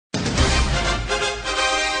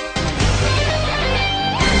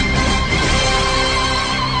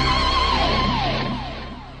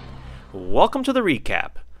Welcome to the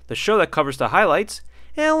recap, the show that covers the highlights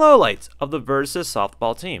and lowlights of the Verdasys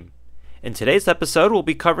softball team. In today's episode, we'll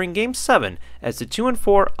be covering Game 7 as the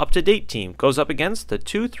 2-4 up-to-date team goes up against the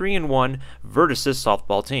 2-3-1 Verdasys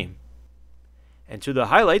softball team. And to the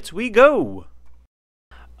highlights we go!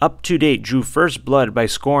 Up-to-date drew first blood by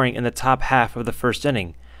scoring in the top half of the first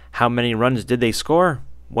inning. How many runs did they score?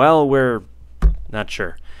 Well, we're not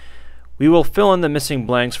sure. We will fill in the missing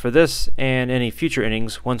blanks for this and any future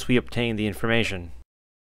innings once we obtain the information.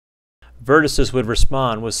 Verdasys would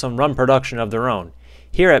respond with some run production of their own.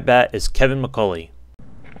 Here at bat is Kevin McCulley.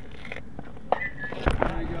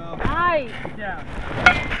 Nice. Yeah.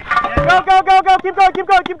 Go, go, go, go, keep going, keep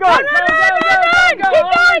going, keep going.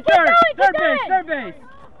 Run, Third base.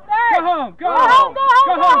 Go home, go Go home. home,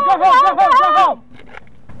 Go home, go home, go home.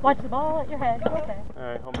 Watch the ball at your head. Okay. All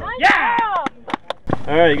right, home run. Nice Yeah! job.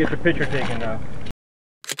 All right, you get your picture taken now.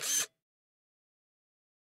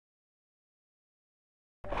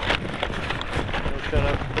 No shut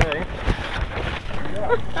up today.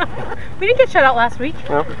 We didn't get shut out last week.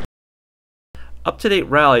 No. Up-to-date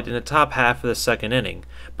rallied in the top half of the second inning,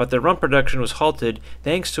 but their run production was halted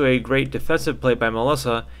thanks to a great defensive play by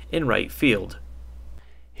Melissa in right field.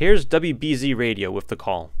 Here's WBZ Radio with the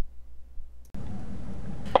call.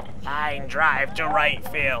 Line drive to right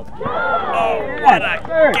field. Oh, what a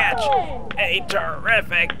catch! A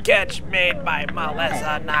terrific catch made by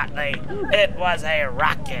Melissa Notley. It was a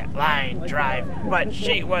rocket line drive, but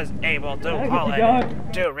she was able to pull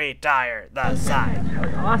it to retire the side.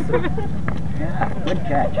 Awesome. Good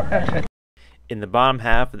catch. In the bottom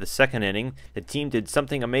half of the second inning, the team did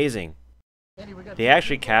something amazing. They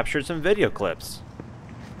actually captured some video clips.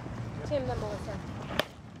 Tim, then Melissa.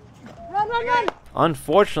 Run.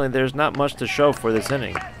 Unfortunately, there's not much to show for this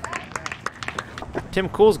inning. Tim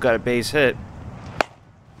Cool's got a base hit.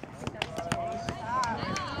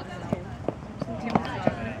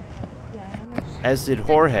 As did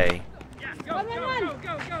Jorge. Run.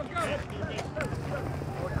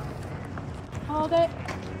 Hold it.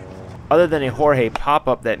 Other than a Jorge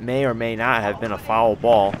pop-up that may or may not have been a foul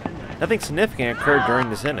ball, nothing significant occurred during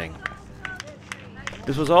this inning.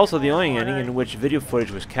 This was also the only inning in which video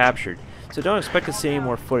footage was captured, so don't expect to see any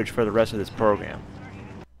more footage for the rest of this program.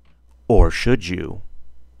 Or should you?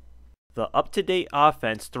 The up-to-date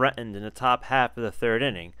offense threatened in the top half of the third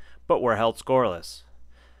inning, but were held scoreless.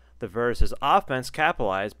 The Verdasys offense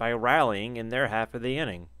capitalized by rallying in their half of the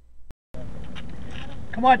inning.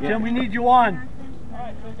 Come on, Tim, we need you on.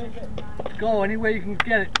 Go any way you can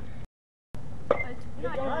get it.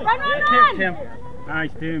 Run. Tim.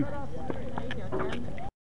 Nice, Tim.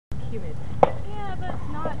 Humid. Yeah,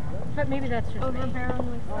 but not. But maybe that's just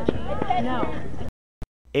overbearingly funny. No.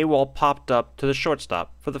 AWOL popped up to the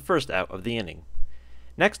shortstop for the first out of the inning.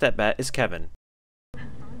 Next at bat is Kevin. I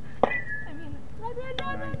mean,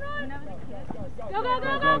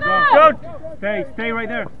 run. Go. Stay right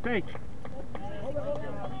there. Stay.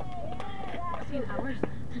 15 hours.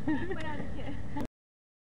 When I was a kid.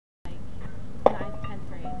 Like 9th, 10th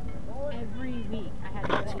grade. Every week I had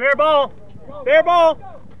to go. Fair ball.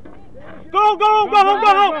 Go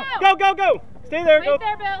home. Go. Stay there. Wait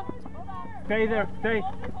there, Bill. Stay there. Stay.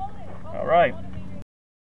 All right.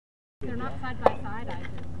 They're not side by side. I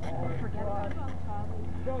just forget about it.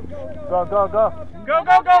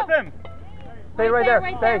 Go, Tim. Stay right there.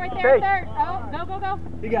 Right Stay. there. Oh, go.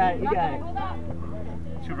 You got it. Hold up.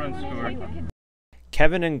 2 runs scored.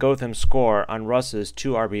 Kevin and Gotham score on Russ's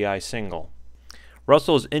 2 RBI single.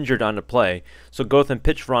 Russell is injured on the play, so Gotham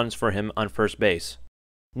pitch runs for him on first base.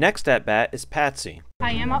 Next at bat is Patsy.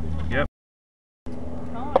 I am up. Yep.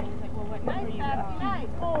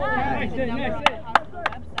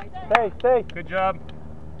 Stay. Good job.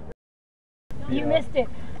 You missed it.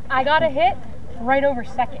 I got a hit right over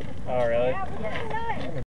second. Oh, really?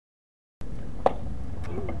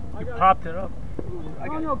 You popped it up.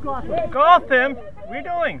 Oh no, Gotham. Gotham, what are you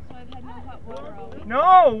doing?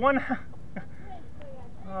 No, one.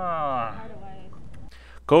 Ah.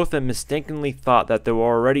 Gotham mistakenly thought that there were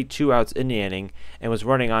already 2 outs in the inning and was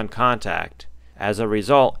running on contact. As a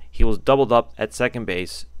result, he was doubled up at second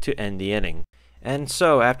base to end the inning. And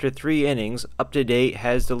so, after 3 innings, Up-to-Date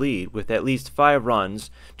has the lead with at least 5 runs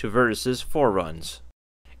to Verdasys' 4 runs.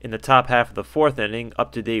 In the top half of the 4th inning,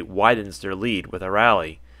 Up-to-Date widens their lead with a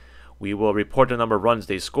rally. We will report the number of runs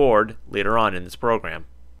they scored later on in this program.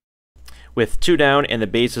 With 2 down and the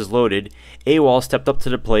bases loaded, AWOL stepped up to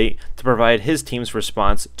the plate to provide his team's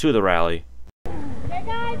response to the rally.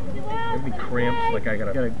 It'd be cramps, like I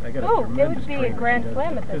got a Oh, it tremendous would be a cramp. grand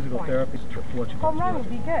slam at this Physical point. therapy. Home run would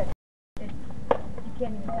be good. You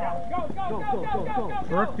can't even tell. Go.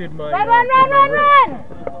 Burke did my Run!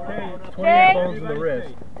 Okay, it's 28 bones in the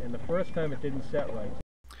wrist, and the first time it didn't set right.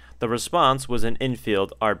 The response was an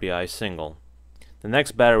infield RBI single. The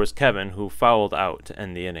next batter was Kevin, who fouled out to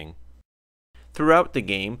end the inning. Throughout the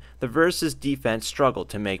game, the Verdasys defense struggled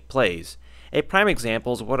to make plays. A prime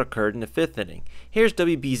example is what occurred in the 5th inning. Here's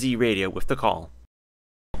WBZ Radio with the call.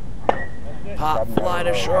 Pop fly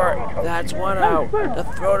to short. That's one out. The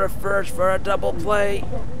throw to first for a double play.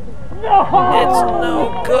 It's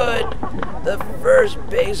no good. The first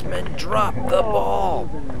baseman dropped the ball.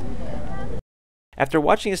 After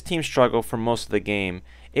watching his team struggle for most of the game,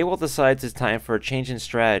 Abel decides it's time for a change in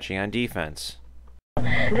strategy on defense. We're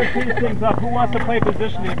going to change things up. Who wants to play a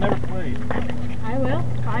position they've never played? I will.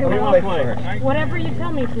 Who do you want to play? Whatever you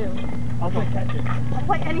tell me to. I'll play catching. I'll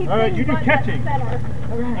play anything. All right, you do but catching. center.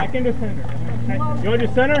 I can do center. You want to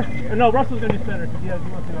do center? No, Russell's going to do center because he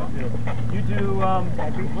wants to do left field. You do, I'll do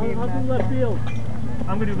left field.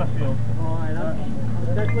 I'm going to do left field. All right.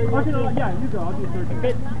 Yeah, you go. I'll do third.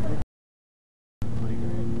 Okay.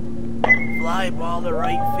 Fly ball to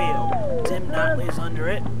right field. Tim Notley's under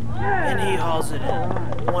it, and he hauls it in.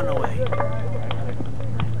 1 away.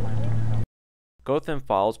 Gotham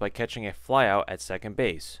follows by catching a flyout at second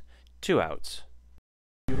base. 2 outs.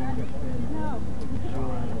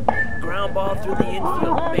 Ground ball through the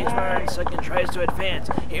infield. Base runner in second tries to advance.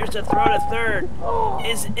 Here's the throw to third.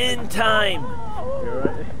 Is in time.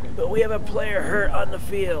 But we have a player hurt on the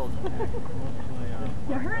field.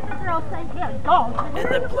 You heard the girl say, yeah, go. And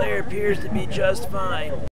the player appears to be just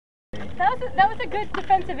fine. That was a good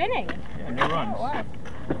defensive inning. Yeah, no runs.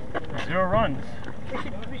 0 runs. We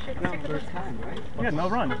should stick with this time, right? Yeah, no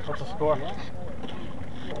runs. What's the score?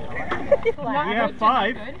 We have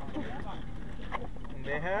 5.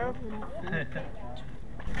 They have?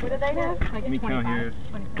 What do they have? Like Let me 25? count here.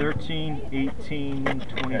 25. 13, 18,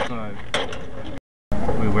 25.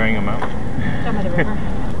 Are we wearing them out? Down by the river.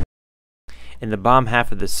 In the bottom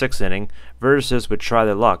half of the 6th inning, Verdasys would try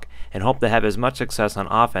their luck and hope to have as much success on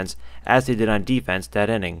offense as they did on defense that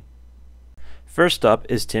inning. First up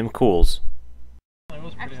is Tim Cools.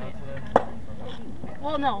 Actually,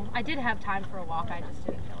 well, no, I did have time for a walk. I just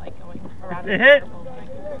didn't feel like going around. It hit!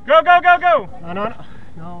 Go, go, go, go! No.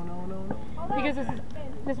 Because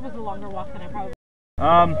this was a longer walk than I probably.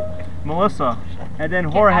 Melissa, and then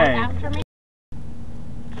Get Jorge. out after me.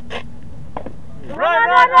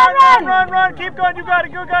 Run! Keep going, you got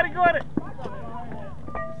it, go at it.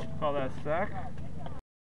 Call that a sack.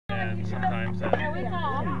 And sometimes that.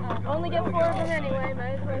 Only get 4 of them anyway.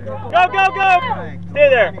 Might as well Go! Stay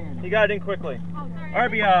there. You got it in quickly.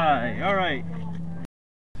 RBI, all right.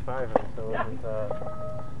 It's 5, so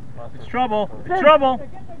it's trouble.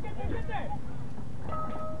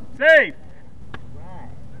 Safe.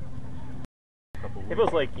 It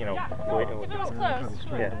was like, you know,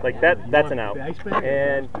 yeah, like that's an out.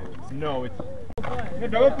 And no, it's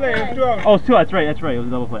double play. It's 2 outs. Oh, it's 2 outs. That's right. It was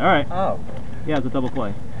a double play. All right. Oh. Yeah, it was a double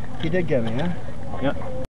play. He did get me, huh? Yep.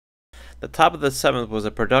 The top of the 7th was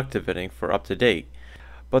a productive inning for up to date,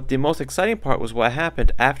 but the most exciting part was what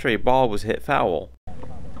happened after a ball was hit foul.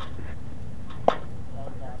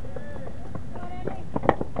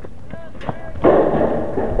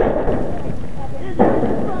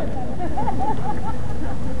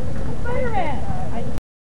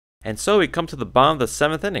 And so we come to the bottom of the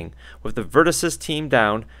 7th inning, with the Verdasys team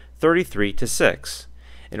down 33-6.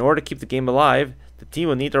 In order to keep the game alive, the team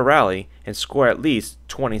will need to rally and score at least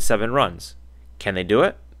 27 runs. Can they do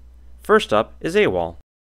it? First up is AWOL.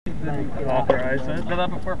 Authorized. I've done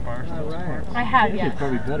that before, first. I have, yes.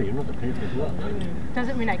 Probably better. You don't have to pay for as well.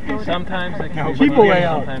 Doesn't mean I go there. Sometimes they can Keep away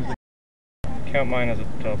out. Count mine as a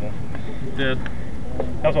double. Did.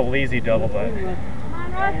 That was a lazy double, but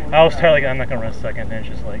I was totally like, I'm not gonna run second, and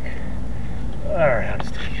it's just like, all right, I'll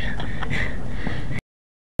just take it.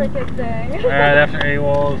 All right, after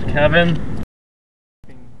AWOL is Kevin.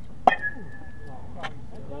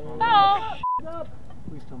 Oh!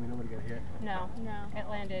 Please tell me nobody got hit. No, it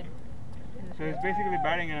landed. So he's basically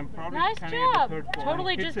batting, and I'm probably Nice job.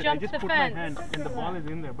 Totally just jumped the fence. And the ball is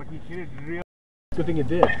in there, but he hit it real. Good thing you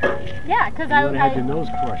did. Yeah, because You would have had your nose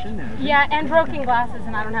crushed. yeah, and broken glasses,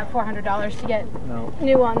 and I don't have $400 to get No.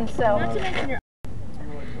 new ones, so. Not to mention your.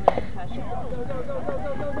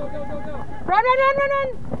 Run!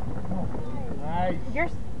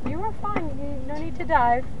 Nice. You were fine. No need to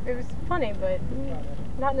dive. It was funny, but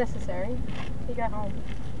not necessary. You got home.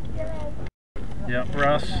 Yep,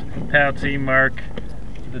 Russ, Patsy, Mark,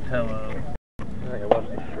 Vitello.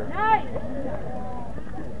 Nice.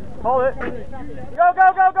 Hold it. Go,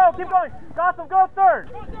 go, go, go. Keep going. Gotham, go third.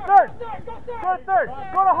 Third. Go to third.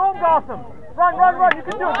 Go to home, Gotham. Run, run, run. You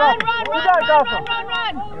can do it, Gotham. You got it, Gotham.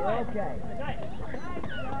 Run. Okay.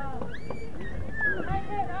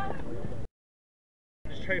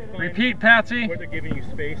 Repeat, Patsy. Where they're giving you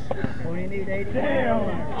space. We need 80.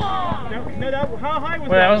 No, how high was that?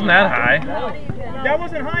 Well, that wasn't that high. That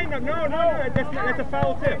wasn't high enough. No, that's a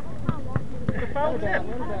foul tip. It's a foul tip.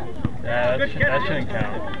 Yeah, that shouldn't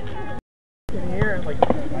count.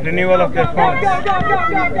 The new one of the phones.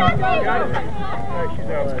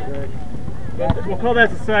 We'll call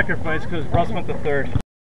that a sacrifice because Russ went to third.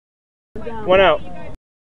 One out.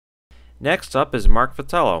 Next up is Mark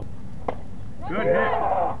Vitello, Good hit.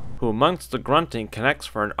 who amongst the grunting connects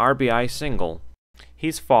for an RBI single.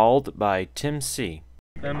 He's followed by Tim C.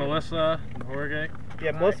 Then Melissa and Jorge.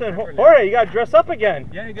 Yeah, Melissa and Jorge, you gotta dress up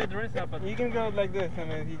again. Yeah, you got the wrist up. But You can go like this,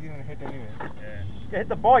 and then he's gonna hit anyway. yeah. You hit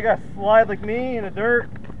the ball, you gotta slide like me in the dirt.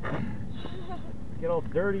 Get all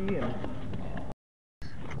dirty and.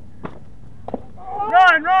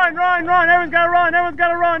 Run, run, run, run! Everyone's gotta run! Everyone's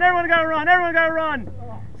gotta run! Everyone's gotta run! Everyone's gotta run!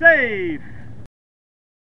 Save!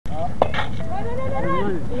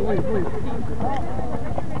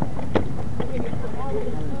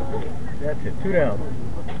 That's it. 2 down.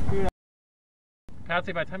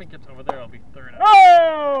 Patsy, by the time he gets over there, I'll be third out.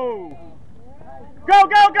 Oh! Go,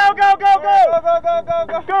 go, go, go, go, go! Go, go, go, go,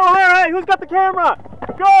 go! Go, all right, who's got the camera?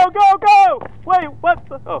 Go, go, go! Wait, what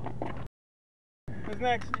the? Oh. Who's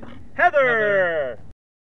next? Heather!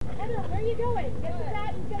 Heather, where are you going? Get the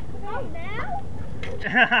bat and get the ball now?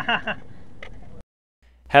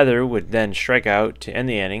 Heather would then strike out to end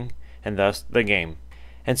the inning, and thus the game.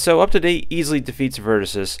 And so Up to Date easily defeats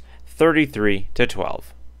Verdasys 33-12.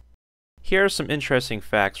 Here are some interesting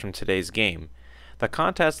facts from today's game. The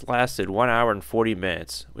contest lasted 1 hour and 40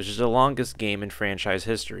 minutes, which is the longest game in franchise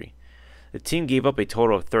history. The team gave up a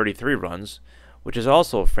total of 33 runs, which is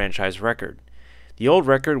also a franchise record. The old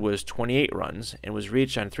record was 28 runs and was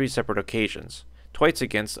reached on 3 separate occasions, twice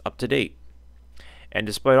against Up to Date. And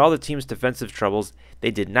despite all the team's defensive troubles,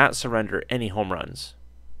 they did not surrender any home runs.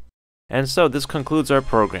 And so this concludes our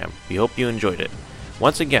program. We hope you enjoyed it.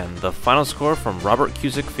 Once again, the final score from Robert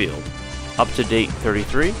Cusick Field: Up to Date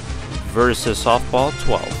 33, Verdasys Softball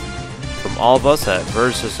 12. From all of us at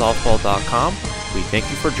VerdasysSoftball.com, we thank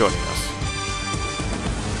you for joining us.